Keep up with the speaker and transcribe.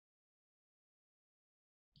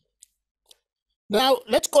Now,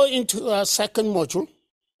 let's go into our second module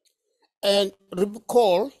and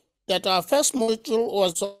recall that our first module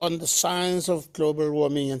was on the science of global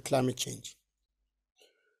warming and climate change.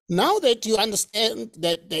 Now that you understand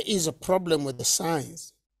that there is a problem with the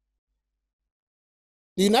science,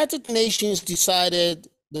 the United Nations decided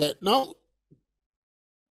that no,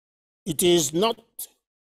 it is not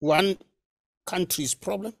one country's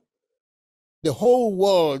problem. The whole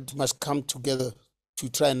world must come together to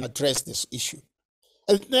try and address this issue.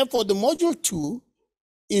 And therefore, the module 2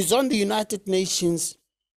 is on the United Nations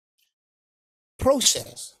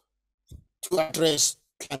process to address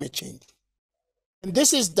climate change. And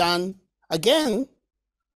this is done, again,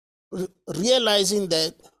 realizing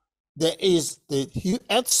that there is the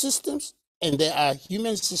earth systems and there are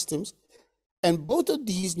human systems, and both of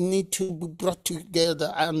these need to be brought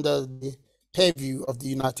together under the purview of the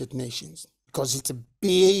United Nations, because it's a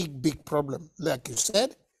big, big problem. Like you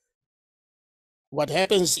said, what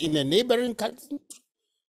happens in a neighboring country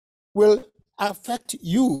will affect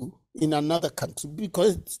you in another country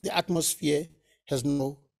because the atmosphere has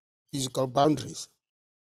no physical boundaries.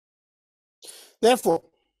 Therefore,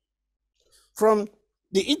 from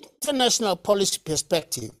the international policy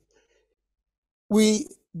perspective, we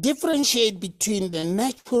differentiate between the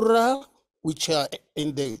natural, which are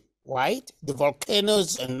in the white, the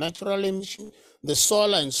volcanoes and natural emission, the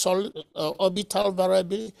solar and orbital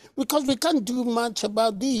variability, because we can't do much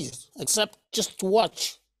about these except just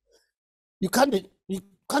watch. You can't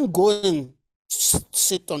go and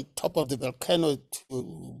sit on top of the volcano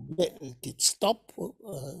to make it stop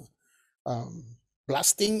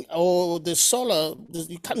blasting, or the solar,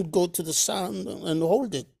 you can't go to the sun and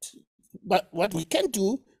hold it. But what we can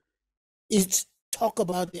do is talk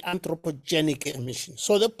about the anthropogenic emissions.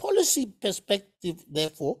 So the policy perspective,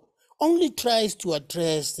 therefore, only tries to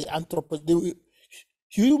address the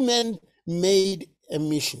human-made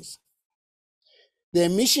emissions, the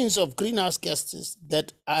emissions of greenhouse gases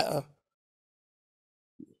that are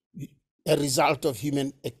a result of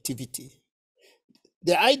human activity.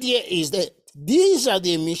 The idea is that these are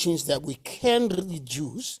the emissions that we can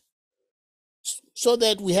reduce so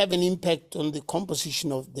that we have an impact on the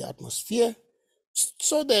composition of the atmosphere,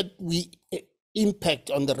 so that we impact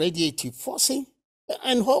on the radiative forcing,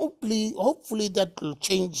 and hopefully that will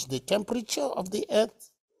change the temperature of the earth,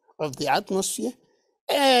 of the atmosphere,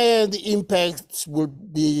 and the impacts will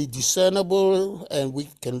be discernible, and we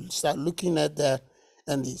can start looking at that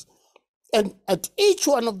and these. And at each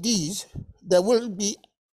one of these, there will be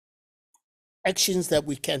actions that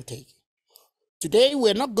we can take. Today,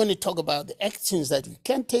 we're not going to talk about the actions that we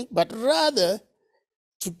can take, but rather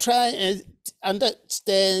to try and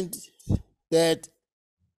understand that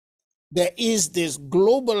there is this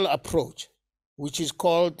global approach, which is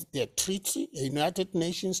called the treaty, the United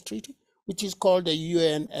Nations Treaty, which is called the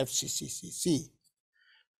UNFCCC.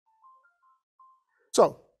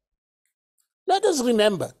 So let us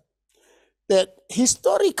remember that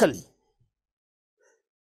historically,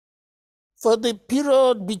 for the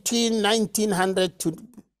period between 1900 to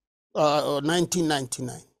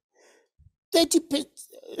 1999,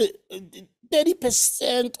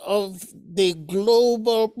 30% of the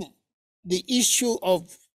the issue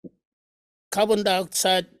of carbon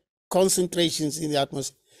dioxide concentrations in the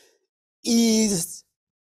atmosphere is,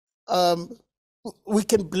 we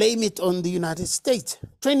can blame it on the United States.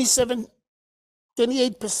 28%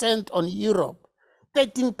 on Europe,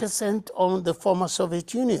 13% on the former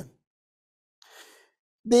Soviet Union.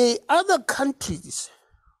 The other countries,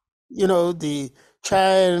 the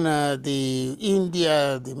China, the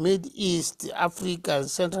India, the Middle East, Africa, and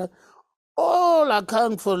Central, all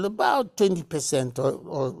account for about 20%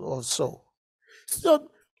 or so.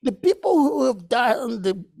 So the people who have done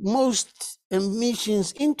the most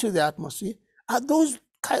emissions into the atmosphere are those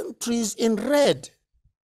countries in red.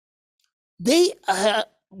 They have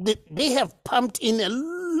pumped in a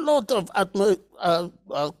lot of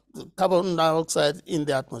carbon dioxide in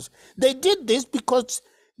the atmosphere. They did this because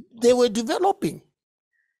they were developing.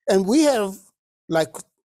 And we have, like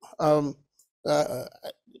in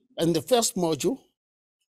the first module,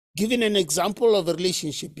 given an example of a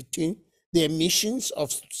relationship between the emissions of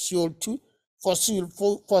CO2,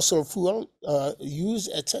 fossil fuel use,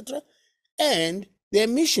 etc., and the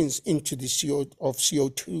emissions into the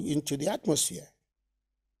CO2 into the atmosphere.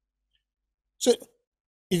 So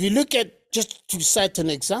if you look at, just to cite an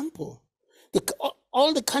example,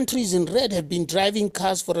 all the countries in red have been driving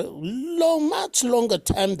cars for a much longer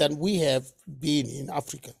time than we have been in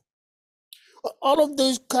Africa. All of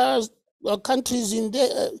those countries in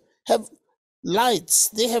there have lights,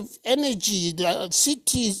 they have energy, the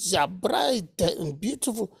cities are bright and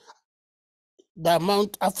beautiful. the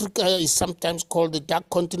amount Africa is sometimes called the dark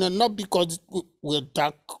continent, not because we're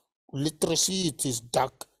dark literacy, it is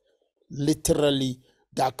dark, literally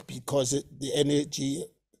dark, because the energy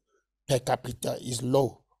per capita is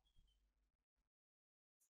low.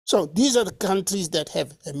 So these are the countries that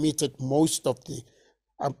have emitted most of the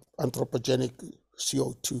anthropogenic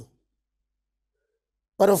CO2.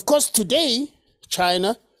 But of course, today,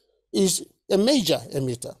 China is a major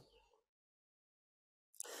emitter.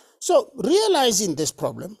 So realizing this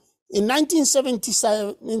problem, in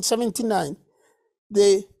 1979,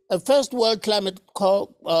 the first World Climate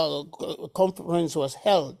Conference was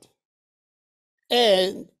held,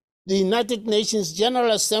 and the United Nations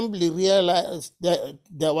General Assembly realized that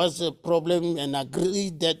there was a problem and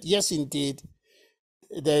agreed that, yes, indeed,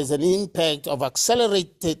 there is an impact of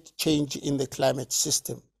accelerated change in the climate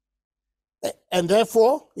system. And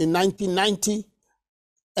therefore, in 1990,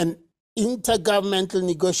 an intergovernmental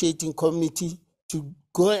negotiating committee to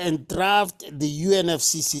go and draft the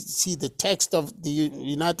UNFCCC, the text of the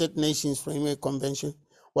United Nations Framework Convention,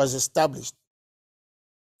 was established.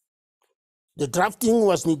 The drafting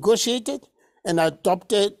was negotiated and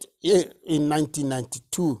adopted in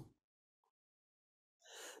 1992.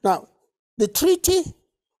 Now, the treaty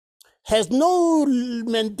has no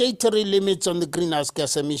mandatory limits on the greenhouse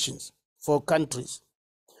gas emissions for countries.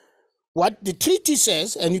 What the treaty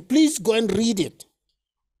says, and please go and read it.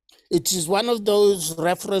 It is one of those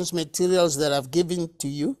reference materials that I've given to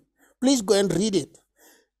you. Please go and read it.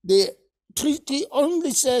 The treaty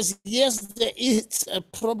only says, yes, there is a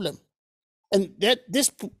problem, and that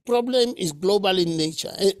this problem is global in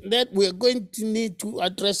nature, and that we're going to need to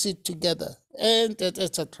address it together, and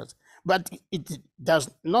etc. But it does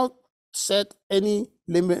not set any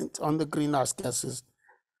limit on the greenhouse gases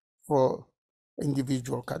for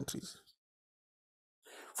individual countries.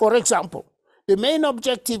 For example, the main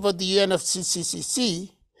objective of the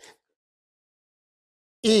UNFCCC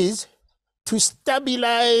is to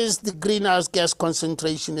stabilize the greenhouse gas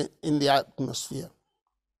concentration in the atmosphere.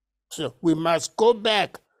 So we must go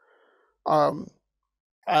back to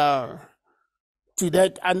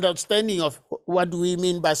that understanding of what do we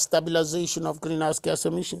mean by stabilization of greenhouse gas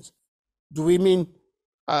emissions. Do we mean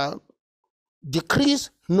decrease?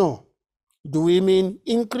 No. Do we mean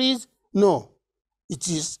increase? No. It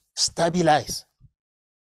is stabilize.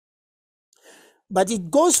 But it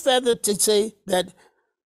goes further to say that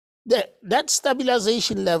that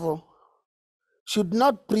stabilization level should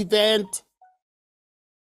not prevent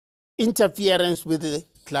interference with the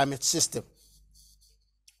climate system.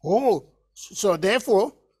 So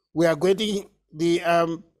therefore, we are getting the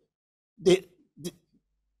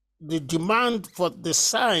demand for the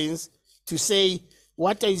science to say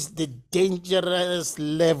what is the dangerous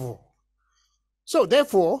level. So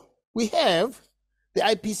therefore, we have the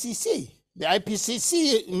IPCC. The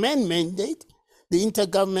IPCC main mandate, the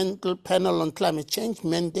Intergovernmental Panel on Climate Change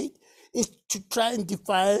mandate, is to try and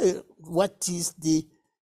define what is the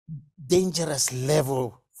dangerous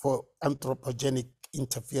level for anthropogenic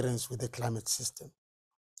interference with the climate system.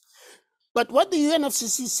 But what the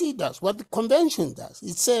UNFCCC does, what the convention does,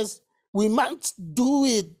 it says we must do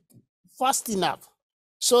it fast enough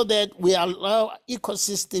so that we allow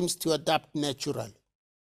ecosystems to adapt naturally.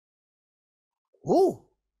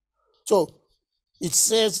 So it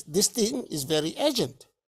says this thing is very urgent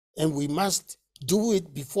and we must do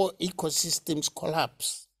it before ecosystems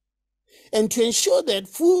collapse. And to ensure that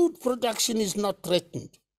food production is not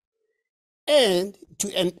threatened and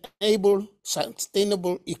to enable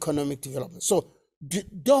sustainable economic development. So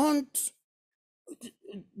don't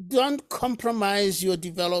compromise your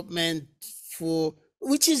development for,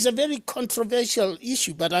 which is a very controversial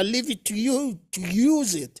issue, but I'll leave it to you to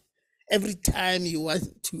use it every time you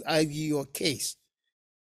want to argue your case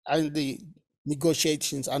and the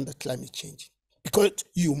negotiations under climate change. Because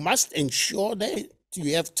you must ensure that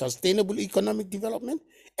you have sustainable economic development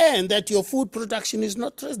and that your food production is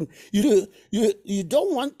not threatened. You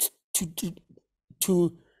don't want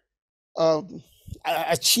to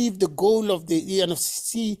achieve the goal of the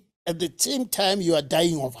UNFCCC at the same time you are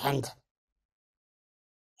dying of hunger.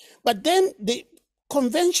 But then the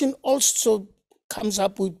convention also comes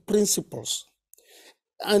up with principles.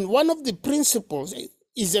 And one of the principles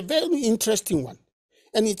is a very interesting one.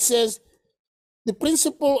 And it says the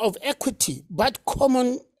principle of equity, but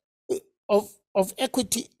common of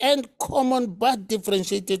equity and common but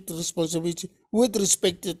differentiated responsibility with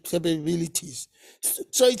respect to capabilities.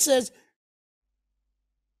 So it says,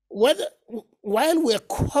 while we're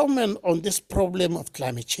common on this problem of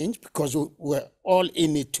climate change, because we're all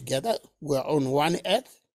in it together, we're on one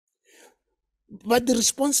earth, but the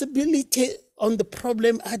responsibility on the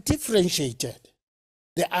problem are differentiated.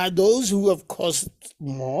 There are those who have caused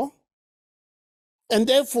more, and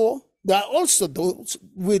therefore there are also those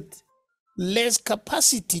with less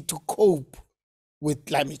capacity to cope with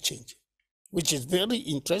climate change, which is very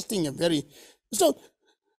interesting and very, so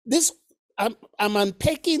this, I'm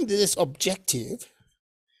unpacking this objective,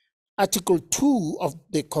 Article 2 of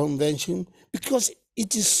the convention, because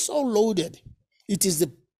it is so loaded. It is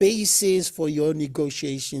the basis for your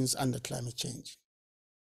negotiations under climate change.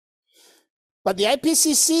 But the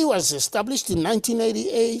IPCC was established in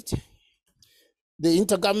 1988. The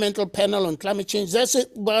Intergovernmental Panel on Climate Change, that's the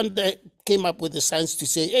one that came up with the science to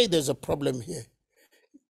say, hey, there's a problem here.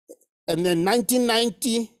 And then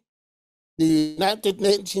 1990, the United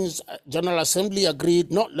Nations General Assembly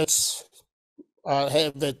agreed, not let's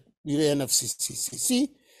have the UNFCCC.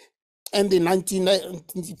 And in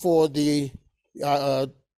 1994, the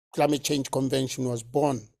Climate Change Convention was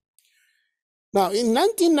born. Now, in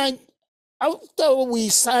 1990, after we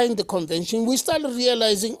signed the convention, we started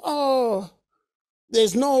realizing, oh,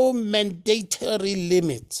 there's no mandatory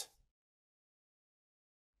limit.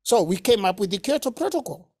 So we came up with the Kyoto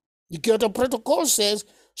Protocol. The Kyoto Protocol says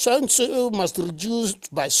so-and-so must reduce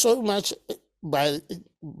by so much by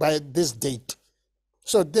this date.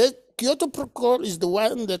 So the Kyoto Protocol is the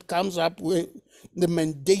one that comes up with the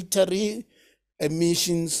mandatory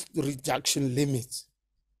emissions reduction limits.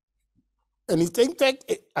 And it in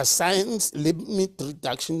fact assigns limit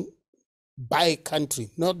reduction by country,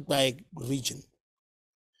 not by region.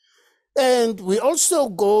 And we also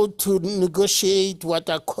go to negotiate what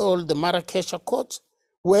are called the Marrakesh Accords,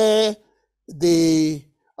 where the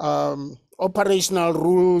operational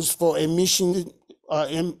rules for emissions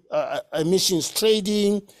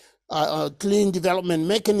trading, clean development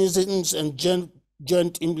mechanisms, and joint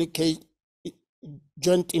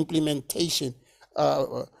implementation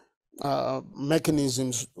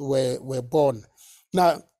mechanisms were born.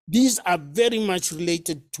 Now, these are very much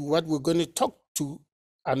related to what we're going to talk to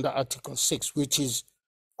under Article 6, which is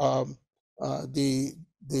the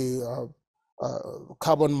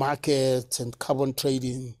carbon markets and carbon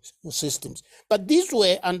trading systems. But these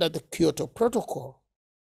were under the Kyoto Protocol.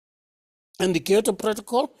 And the Kyoto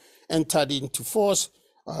Protocol entered into force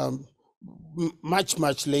much,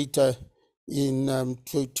 much later in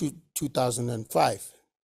 2005.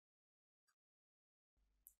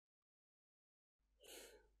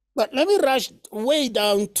 But let me rush way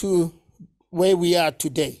down to where we are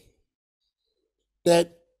today.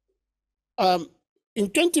 That in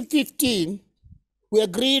 2015, we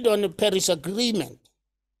agreed on the Paris Agreement.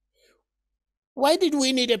 Why did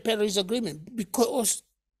we need a Paris Agreement? Because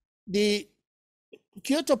the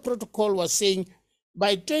Kyoto Protocol was saying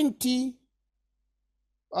by 20,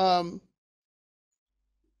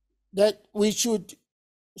 that we should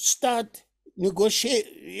start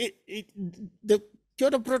negotiate. The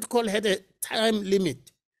Kyoto Protocol had a time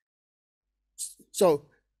limit. So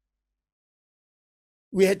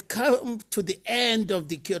we had come to the end of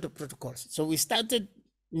the Kyoto Protocol. So we started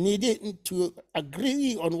needing to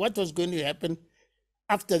agree on what was going to happen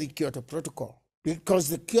after the Kyoto Protocol, because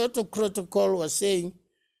the Kyoto Protocol was saying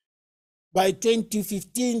by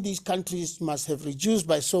 2015, these countries must have reduced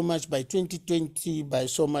by so much, by 2020, by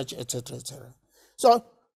so much, etc., etc. So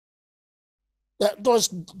that was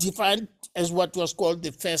defined as what was called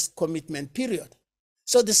the first commitment period.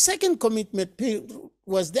 So the second commitment period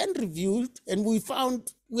was then reviewed, and we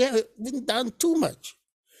found we haven't done too much.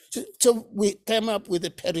 So we came up with the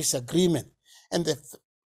Paris Agreement. And the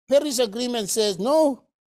Paris Agreement says no,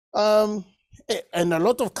 and a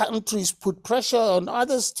lot of countries put pressure on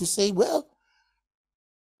others to say, well,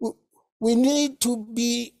 we need to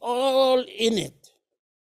be all in it.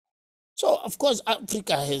 So, of course,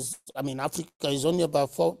 Africa is only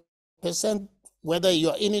about 4%, whether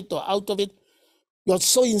you're in it or out of it. You're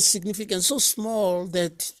so insignificant, so small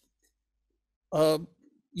that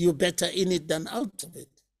you're better in it than out of it.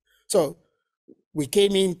 So we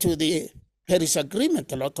came into the Paris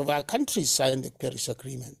Agreement. A lot of our countries signed the Paris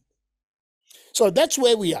Agreement. So that's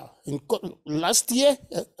where we are. Last year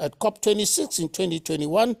at COP26 in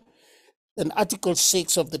 2021, and Article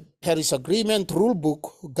 6 of the Paris Agreement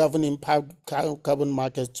rulebook governing carbon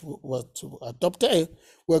markets was adopted.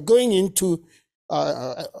 We're going into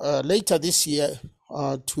later this year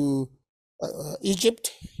to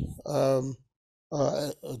Egypt to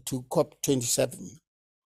COP27.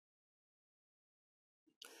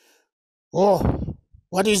 Oh,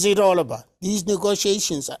 what is it all about? These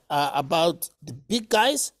negotiations are about the big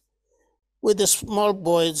guys with the small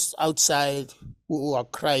boys outside who are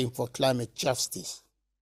crying for climate justice.